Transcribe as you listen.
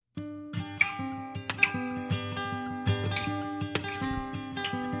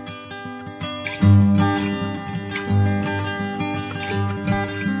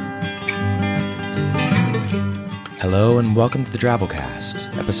Hello and welcome to the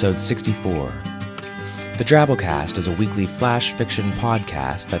Drabblecast, episode 64. The Drabblecast is a weekly flash fiction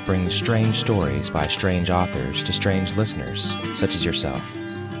podcast that brings strange stories by strange authors to strange listeners, such as yourself.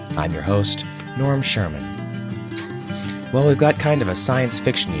 I'm your host, Norm Sherman. Well, we've got kind of a science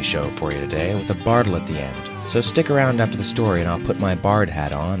fiction-y show for you today with a bardle at the end, so stick around after the story and I'll put my bard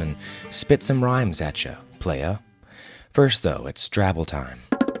hat on and spit some rhymes at ya, playa. First though, it's Drabble time.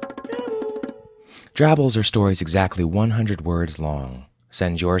 Drabbles are stories exactly 100 words long.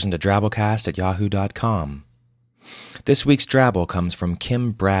 Send yours into drabblecast@yahoo.com. This week's Drabble comes from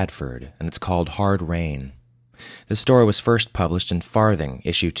Kim Bradford, and it's called Hard Rain. This story was first published in Farthing,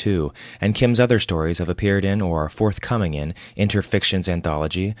 Issue 2, and Kim's other stories have appeared in or are forthcoming in Interfictions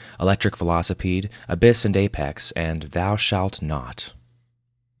Anthology, Electric Velocipede, Abyss and Apex, and Thou Shalt Not.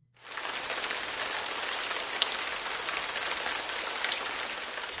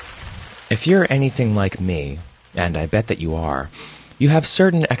 If you're anything like me, and I bet that you are, you have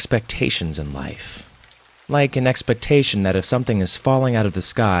certain expectations in life. Like an expectation that if something is falling out of the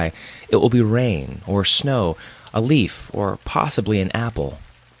sky, it will be rain, or snow, a leaf, or possibly an apple.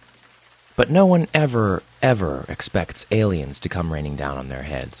 But no one ever expects aliens to come raining down on their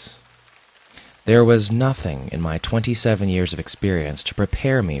heads. There was nothing in my 27 years of experience to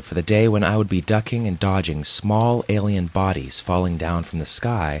prepare me for the day when I would be ducking and dodging small alien bodies falling down from the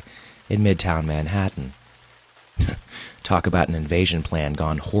sky in Midtown Manhattan. Talk about an invasion plan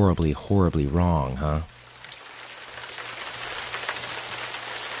gone horribly wrong, huh?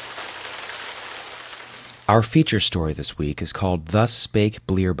 Our feature story this week is called Thus Spake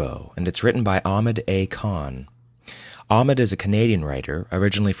Bleerbo, and it's written by Ahmed A. Khan. Ahmed is a Canadian writer,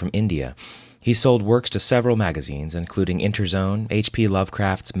 originally from India. He sold works to several magazines, including Interzone, H.P.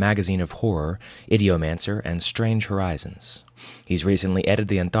 Lovecraft's Magazine of Horror, Idiomancer, and Strange Horizons. He's recently edited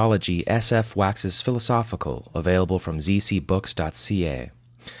the anthology S.F. Wax's Philosophical, available from zcbooks.ca.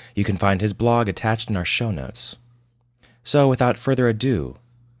 You can find his blog attached in our show notes. So, without further ado,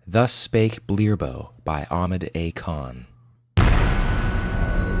 Thus Spake Bleerbo by Ahmed A. Khan.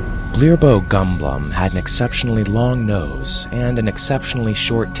 Bleerbo Gumblum had an exceptionally long nose and an exceptionally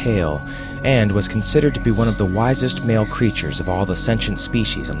short tail, and was considered to be one of the wisest male creatures of all the sentient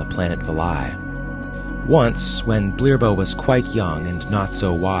species on the planet Valai. Once, when Bleerbo was quite young and not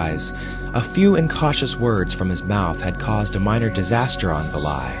so wise, a few incautious words from his mouth had caused a minor disaster on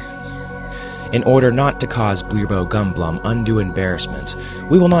Valai. In order not to cause Bleerbo Gumblum undue embarrassment,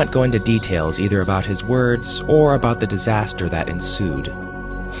 we will not go into details either about his words or about the disaster that ensued.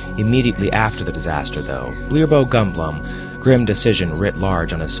 Immediately after the disaster, though, Bleerbo Gumblum, grim decision writ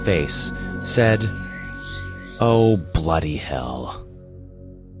large on his face, said, "Oh, bloody hell."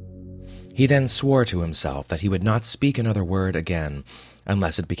 He then swore to himself that he would not speak another word again,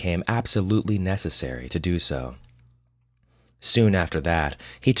 unless it became absolutely necessary to do so. Soon after that,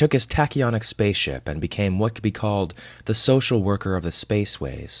 he took his tachyonic spaceship and became what could be called the social worker of the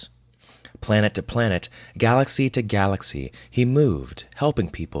spaceways. Planet to planet, galaxy to galaxy, he moved, helping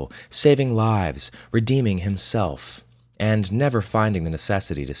people, saving lives, redeeming himself, and never finding the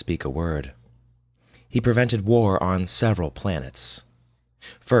necessity to speak a word. He prevented war on several planets.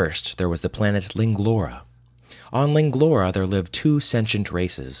 First, there was the planet Linglora. On Linglora there lived two sentient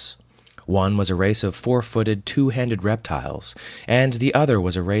races. One was a race of four-footed, two-handed reptiles, and the other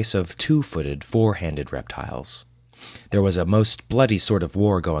was a race of two-footed, four-handed reptiles. There was a most bloody sort of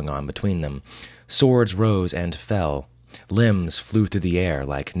war going on between them. Swords rose and fell. Limbs flew through the air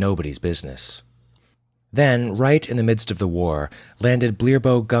like nobody's business. Then, right in the midst of the war, landed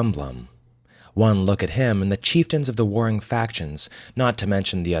Bleerbo Gumblum. One look at him, and the chieftains of the warring factions, not to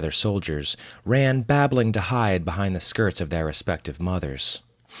mention the other soldiers, ran babbling to hide behind the skirts of their respective mothers.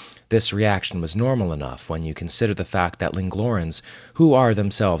 This reaction was normal enough when you consider the fact that Linglorans, who are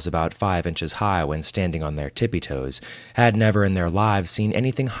themselves about 5 inches high when standing on their tippy-toes, had never in their lives seen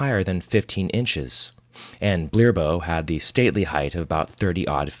anything higher than 15 inches, and Bleerbo had the stately height of about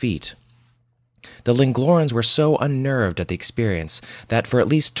 30-odd feet. The Linglorans were so unnerved at the experience that for at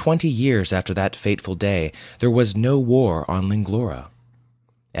least 20 years after that fateful day, there was no war on Linglora.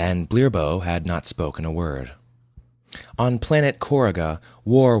 And Bleerbo had not spoken a word. On planet Corriga,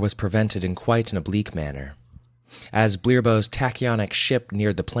 war was prevented in quite an oblique manner. As Bleerbo's tachyonic ship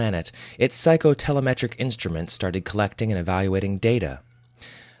neared the planet, its psychotelemetric instruments started collecting and evaluating data.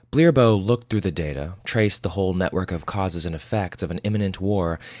 Bleerbo looked through the data, traced the whole network of causes and effects of an imminent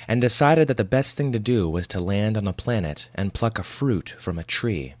war, and decided that the best thing to do was to land on a planet and pluck a fruit from a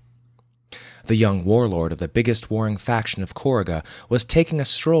tree. The young warlord of the biggest warring faction of Corriga was taking a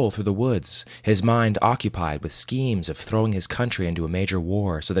stroll through the woods, his mind occupied with schemes of throwing his country into a major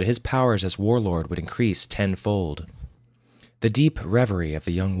war so that his powers as warlord would increase tenfold. The deep reverie of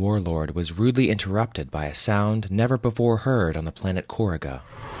the young warlord was rudely interrupted by a sound never before heard on the planet Corriga.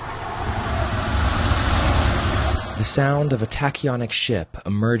 The sound of a tachyonic ship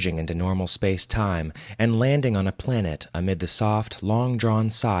emerging into normal space-time and landing on a planet amid the soft, long-drawn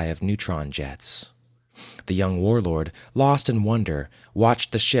sigh of neutron jets. The young warlord, lost in wonder,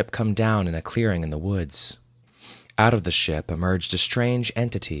 watched the ship come down in a clearing in the woods. Out of the ship emerged a strange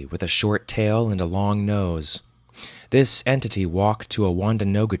entity with a short tail and a long nose. This entity walked to a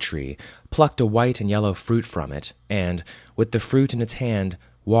wandanoga tree, plucked a white and yellow fruit from it, and, with the fruit in its hand,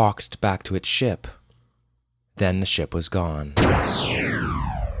 walked back to its ship. Then the ship was gone.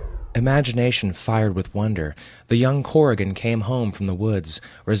 Imagination fired with wonder, the young Corrigan came home from the woods,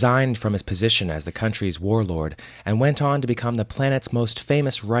 resigned from his position as the country's warlord, and went on to become the planet's most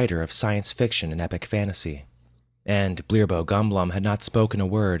famous writer of science fiction and epic fantasy. And Bleerbo Gumblum had not spoken a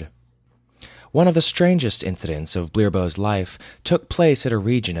word. One of the strangest incidents of Bleerbo's life took place at a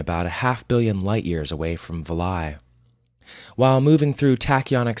region about 500 million light-years away from Valai. While moving through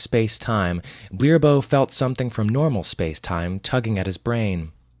tachyonic space-time, Bleerbo felt something from normal space-time tugging at his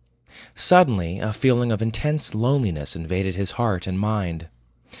brain. Suddenly, a feeling of intense loneliness invaded his heart and mind.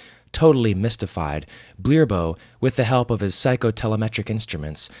 Totally mystified, Bleerbo, with the help of his psychotelemetric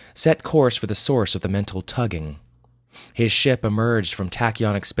instruments, set course for the source of the mental tugging. His ship emerged from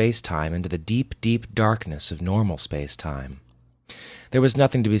tachyonic space-time into the deep, deep darkness of normal space-time. There was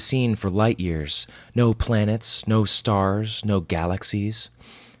nothing to be seen for light-years, no planets, no stars, no galaxies.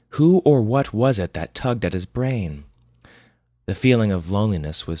 Who or what was it that tugged at his brain? The feeling of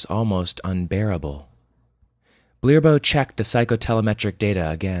loneliness was almost unbearable. Bleerbo checked the psychotelemetric data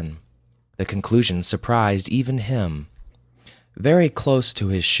again. The conclusion surprised even him. Very close to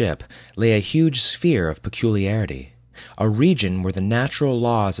his ship lay a huge sphere of peculiarity, a region where the natural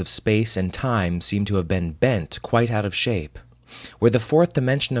laws of space and time seemed to have been bent quite out of shape, where the fourth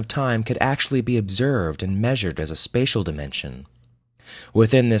dimension of time could actually be observed and measured as a spatial dimension.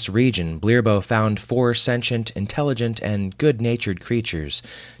 Within this region, Bleerbo found 4 sentient, intelligent, and good-natured creatures,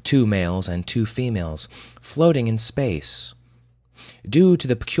 2 males and 2 females, floating in space. Due to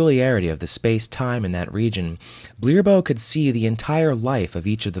the peculiarity of the space-time in that region, Bleerbo could see the entire life of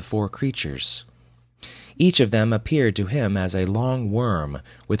each of the 4 creatures. Each of them appeared to him as a long worm,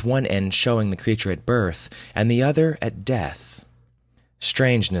 with one end showing the creature at birth, and the other at death.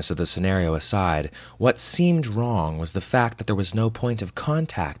 Strangeness of the scenario aside, what seemed wrong was the fact that there was no point of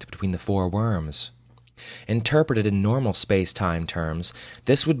contact between the 4 worms. Interpreted in normal space-time terms,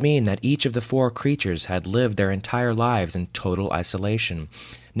 this would mean that each of the 4 creatures had lived their entire lives in total isolation,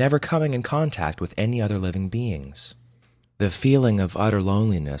 never coming in contact with any other living beings. The feeling of utter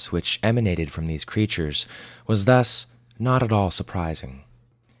loneliness which emanated from these creatures was thus not at all surprising.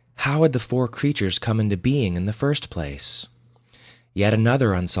 How had the 4 creatures come into being in the first place? Yet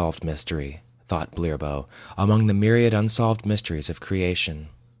another unsolved mystery, thought Bleerbo, among the myriad unsolved mysteries of creation.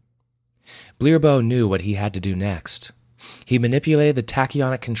 Bleerbo knew what he had to do next. He manipulated the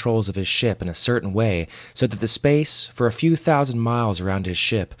tachyonic controls of his ship in a certain way so that the space, for a few thousand miles around his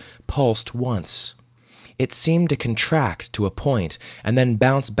ship, pulsed once. It seemed to contract to a point and then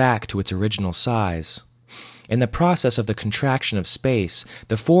bounce back to its original size. In the process of the contraction of space,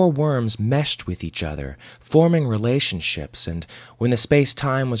 the 4 worms meshed with each other, forming relationships, and when the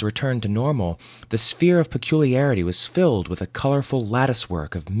space-time was returned to normal, the sphere of peculiarity was filled with a colorful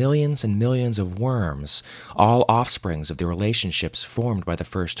latticework of millions and millions of worms, all offsprings of the relationships formed by the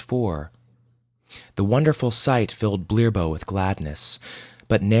first 4. The wonderful sight filled Bleerbo with gladness,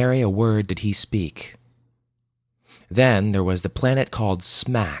 but nary a word did he speak. Then there was the planet called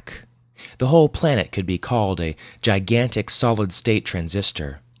Smack. The whole planet could be called a gigantic solid-state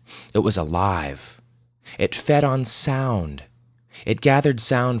transistor. It was alive. It fed on sound. It gathered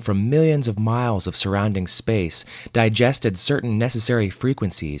sound from millions of miles of surrounding space, digested certain necessary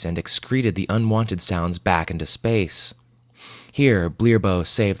frequencies, and excreted the unwanted sounds back into space. Here, Bleerbo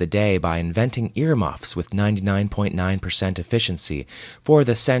saved the day by inventing earmuffs with 99.9% efficiency for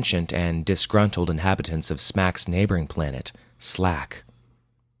the sentient and disgruntled inhabitants of Smack's neighboring planet, Slack.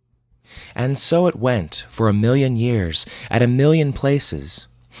 And so it went, for 1,000,000 years, at 1,000,000 places.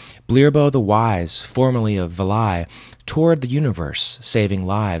 Bleerbo the Wise, formerly of Valai, toured the universe, saving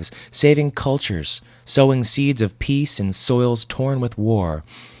lives, saving cultures, sowing seeds of peace in soils torn with war,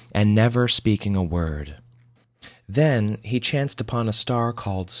 and never speaking a word. Then he chanced upon a star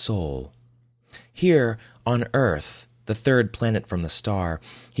called Sol. Here, on Earth, the 3rd planet from the star,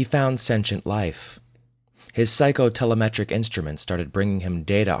 he found sentient life. His psychotelemetric instruments started bringing him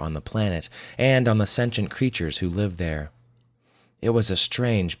data on the planet and on the sentient creatures who lived there. It was a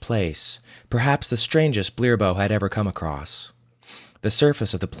strange place, perhaps the strangest Bleerbo had ever come across. The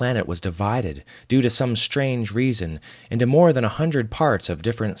surface of the planet was divided, due to some strange reason, into more than 100 parts of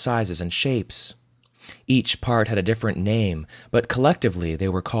different sizes and shapes. Each part had a different name, but collectively they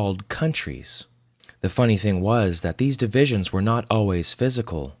were called countries. The funny thing was that these divisions were not always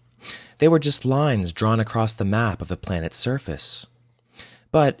physical. They were just lines drawn across the map of the planet's surface.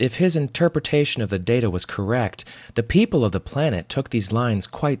 But if his interpretation of the data was correct, the people of the planet took these lines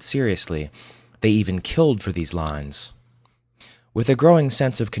quite seriously. They even killed for these lines. With a growing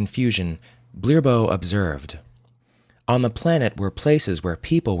sense of confusion, Bleerbo observed. On the planet were places where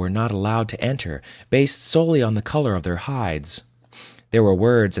people were not allowed to enter, based solely on the color of their hides. There were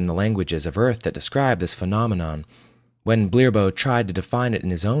words in the languages of Earth that described this phenomenon. When Bleerbo tried to define it in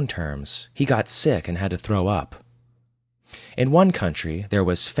his own terms, he got sick and had to throw up. In one country, there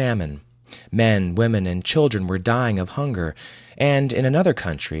was famine. Men, women, and children were dying of hunger, and in another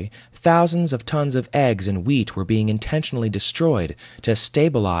country, thousands of tons of eggs and wheat were being intentionally destroyed to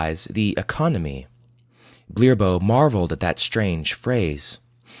stabilize the economy. Bleerbo marveled at that strange phrase.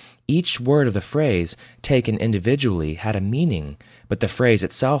 Each word of the phrase, taken individually, had a meaning, but the phrase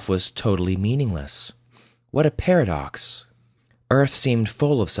itself was totally meaningless. What a paradox! Earth seemed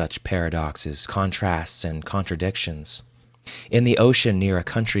full of such paradoxes, contrasts, and contradictions. In the ocean near a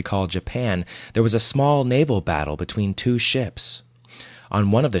country called Japan, there was a small naval battle between two ships.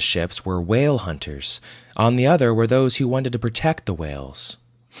 On one of the ships were whale hunters. On the other were those who wanted to protect the whales.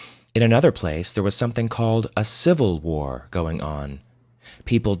 In another place, there was something called a civil war going on.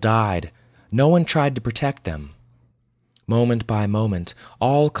 People died. No one tried to protect them. Moment by moment,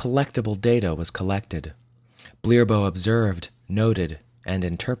 all collectible data was collected. Bleerbo observed, noted, and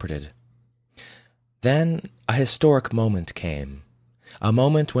interpreted. Then a historic moment came, a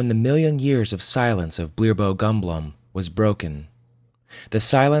moment when the million years of silence of Bleerbo Gumblum was broken. The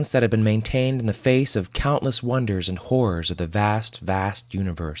silence that had been maintained in the face of countless wonders and horrors of the vast, vast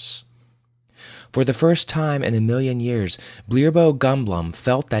universe. For the first time in a million years, Bleerbo Gumblum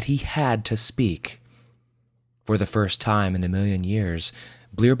felt that he had to speak. For the first time in a million years,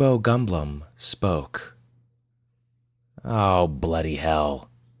 Bleerbo Gumblum spoke. "Oh, bloody hell,"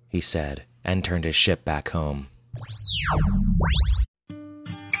 he said, and turned his ship back home.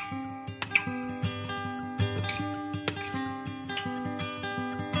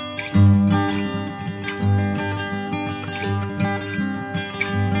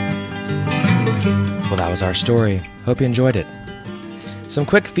 Well, that was our story. Hope you enjoyed it. Some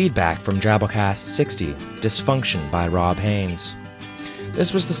quick feedback from Drabblecast 60, Dysfunction by Rob Haynes.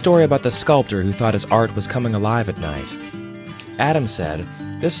 This was the story about the sculptor who thought his art was coming alive at night. Adam said,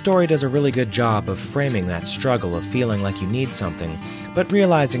 "This story does a really good job of framing that struggle of feeling like you need something, but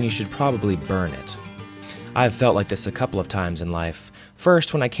realizing you should probably burn it. I've felt like this a couple of times in life.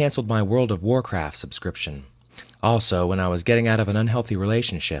 First, when I canceled my World of Warcraft subscription. Also, when I was getting out of an unhealthy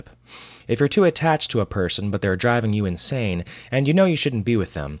relationship. If you're too attached to a person but they're driving you insane, and you know you shouldn't be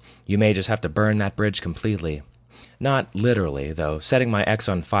with them, you may just have to burn that bridge completely. Not literally, though setting my ex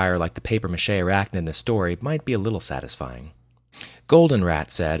on fire like the papier-mâché arachnid in the story might be a little satisfying." Golden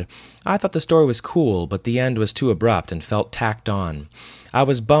Rat said, "I thought the story was cool, but the end was too abrupt and felt tacked on. I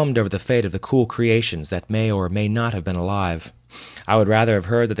was bummed over the fate of the cool creations that may or may not have been alive. I would rather have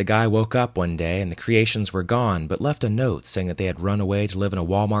heard that the guy woke up one day and the creations were gone, but left a note saying that they had run away to live in a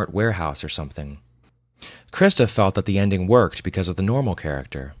Walmart warehouse or something." Krista felt that the ending worked because of the normal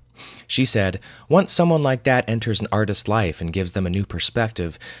character. She said, "Once someone like that enters an artist's life and gives them a new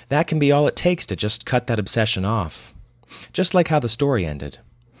perspective, that can be all it takes to just cut that obsession off. Just like how the story ended.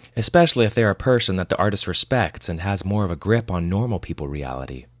 Especially if they're a person that the artist respects and has more of a grip on normal people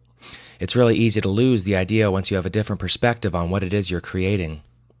reality. It's really easy to lose the idea once you have a different perspective on what it is you're creating."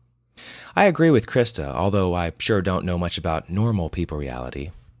 I agree with Krista, although I sure don't know much about normal people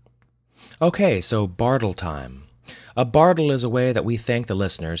reality. Okay, so Bartle time. A bartle is a way that we thank the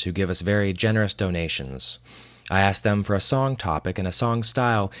listeners who give us very generous donations. I ask them for a song topic and a song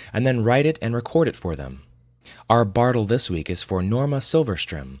style, and then write it and record it for them. Our Bartle this week is for Norma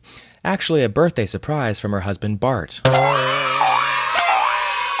Silverstrom, actually a birthday surprise from her husband Bart.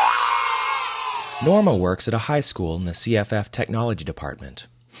 Norma works at a high school in the CFF Technology Department.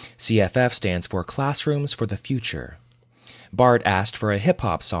 CFF stands for Classrooms for the Future. Bart asked for a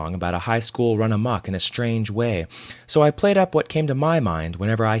hip-hop song about a high school run amok in a strange way, so I played up what came to my mind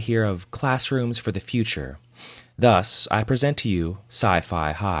whenever I hear of Classrooms for the Future. Thus, I present to you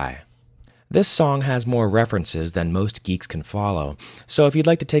Sci-Fi High. This song has more references than most geeks can follow, so if you'd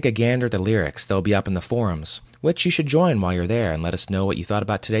like to take a gander at the lyrics, they'll be up in the forums, which you should join while you're there and let us know what you thought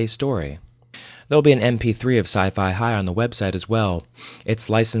about today's story. There'll be an MP3 of Sci-Fi High on the website as well. It's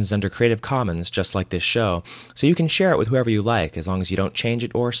licensed under Creative Commons, just like this show, so you can share it with whoever you like, as long as you don't change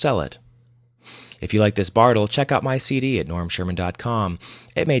it or sell it. If you like this Bartle, check out my CD at normsherman.com.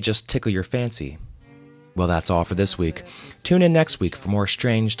 It may just tickle your fancy. Well, that's all for this week. Tune in next week for more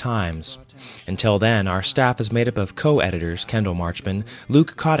Strange Times. Until then, our staff is made up of co-editors Kendall Marchman,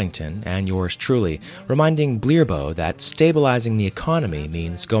 Luke Coddington, and yours truly, reminding Bleerbo that stabilizing the economy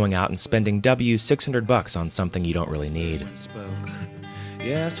means going out and spending $600 on something you don't really need.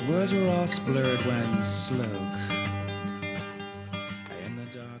 Yes, words were all blurred when slow.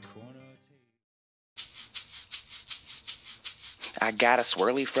 I got a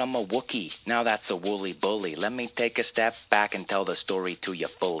swirly from a Wookiee, now that's a woolly bully. Let me take a step back and tell the story to you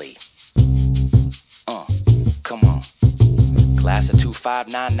fully. Come on. Class of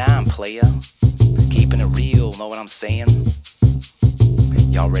 2599, player. Keeping it real, know what I'm saying?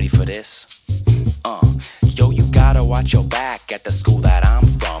 Y'all ready for this? Yo, you gotta watch your back at the school that I'm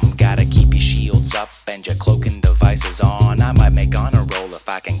from. Gotta keep your shields up and your cloaking devices on. I might make honor roll if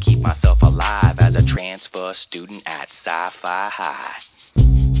I can keep myself alive as a transfer student at Sci-Fi High.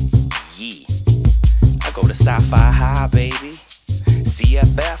 Yeah, I go to Sci-Fi High, baby.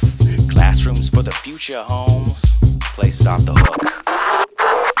 CFF, classrooms for the future, homes. Place off the hook.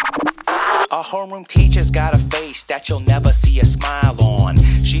 Our homeroom teacher's got a face that you'll never see a smile on.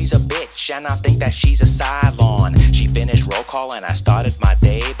 She's a bitch and I think that she's a Cylon. She finished roll call and I started my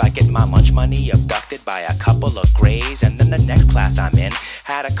day by getting my lunch money abducted by a couple of grays. And then the next class I'm in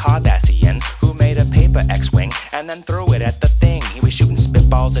had a Cardassian who made a paper X-Wing and then threw it at the thing. He was shooting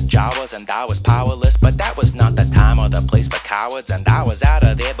spitballs at Jawas and I was powerless, but that was not the time or the place for cowards. And I was out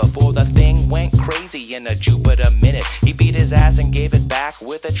of there before the thing went crazy in a Jupiter minute. He beat his ass and gave it back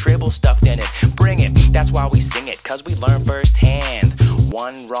with a tribble stuffed in it. Bring it, that's why we sing it, cause we learn firsthand.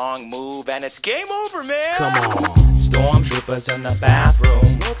 One wrong move and it's game over, man. Come on. Stormtroopers in the bathroom,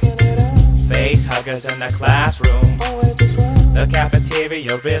 smoking it up. Face huggers in the classroom, always just right. The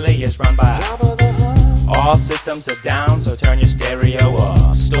cafeteria really is run by Jabba the Hutt. All systems are down, so turn your stereo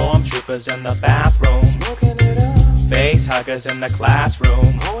up. Stormtroopers in the bathroom, smoking it up. Face huggers in the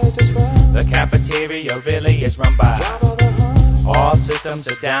classroom, always just right. The cafeteria really is run by Jabba the Hutt. All systems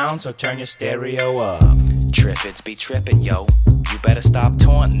are down, so turn your stereo up. Triffids be trippin', yo. You better stop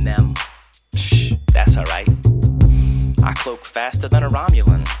taunting them. Shh, that's alright. I cloak faster than a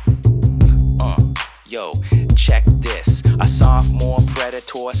Romulan. Yo, check this. A sophomore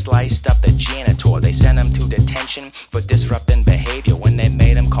predator sliced up the janitor. They sent him to detention for disrupting behavior. When they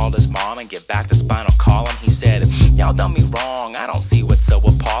made him call his mom and get back the spinal column, he said, y'all done me wrong, I don't see what's so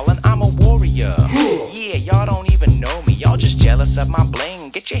appalling. I'm a warrior. Yeah, y'all don't even know me. Y'all just jealous of my bling.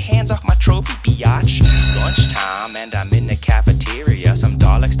 Get your hands off my trophy, biatch. Lunchtime and I'm in the cafeteria. Some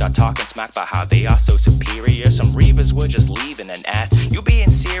Daleks start talking smack about how they are so superior. Some Reavers were just leaving and asked, you being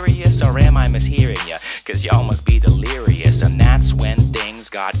serious or am I mishearing ya? Cause y'all must be delirious. And that's when things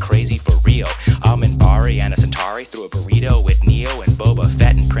got crazy for real. Minbari and a Centauri threw a burrito with Neo and Boba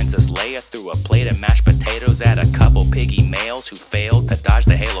Fett and Princess Leia threw a plate of mashed potatoes at a couple piggy males who failed to dodge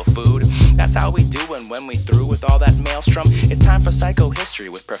the halo food. That's how we do, and when we through with all that maelstrom, it's time for psychohistory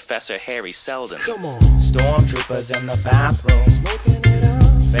with Professor Harry Seldon. Come on. Stormtroopers in the bathroom, smoking it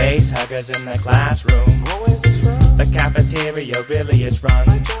up. Face huggers in the classroom, always is run. The cafeteria really is run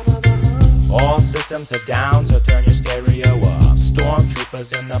by Jabba the Hutt. All systems are down, so turn your stereo up.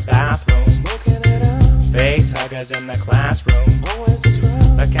 Stormtroopers in the bathroom, smoking it up. Face huggers in the classroom, always is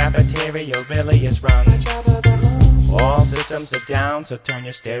run. The cafeteria really is run by Jabba the Hutt. All systems are down, so turn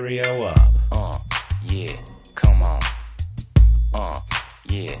your stereo up. Yeah, come on.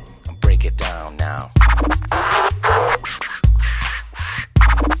 Yeah, break it down now.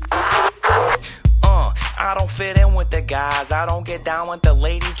 I don't fit in with the guys, I don't get down with the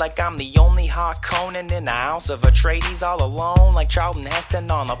ladies. Like I'm the only hot Conan in the house of Atreides, all alone like Charlton Heston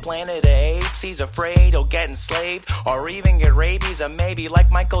on the planet of apes. He's afraid he'll get enslaved or even get rabies, or maybe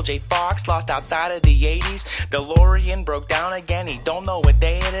like Michael J. Fox lost outside of the 80s. DeLorean broke down again, he don't know what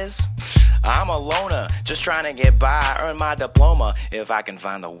day it is. I'm a loner, just trying to get by, earn my diploma if I can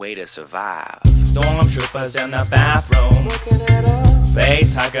find a way to survive. Stormtroopers in the bathroom, smoking it up.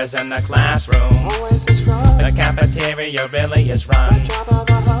 Face huggers in the classroom, always is run. The cafeteria really is run by Jabba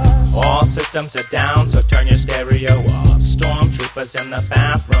the Hutt. All systems are down, so turn your stereo up. Stormtroopers in the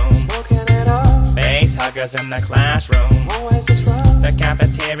bathroom, smoking it up. Face huggers in the classroom, always is run. The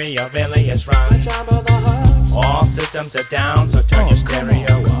cafeteria really is run by Jabba the Hutt. All systems are down, so turn your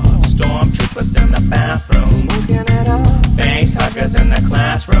stereo up. Stormtroopers in the bathroom, smoking it up. Face huggers in the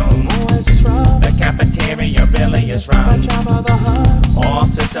classroom, always is run. The cafeteria really is run by Jabba the Hutt. All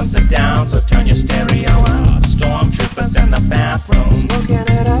systems are down, so turn your your stereo up. Stormtroopers in the bathroom, Smoking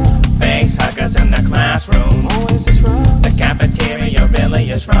it up, face huggers in the classroom. always is rough. The cafeteria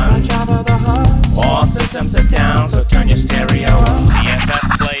really is On run. Jabba the Hutt, All systems are down, so turn your stereo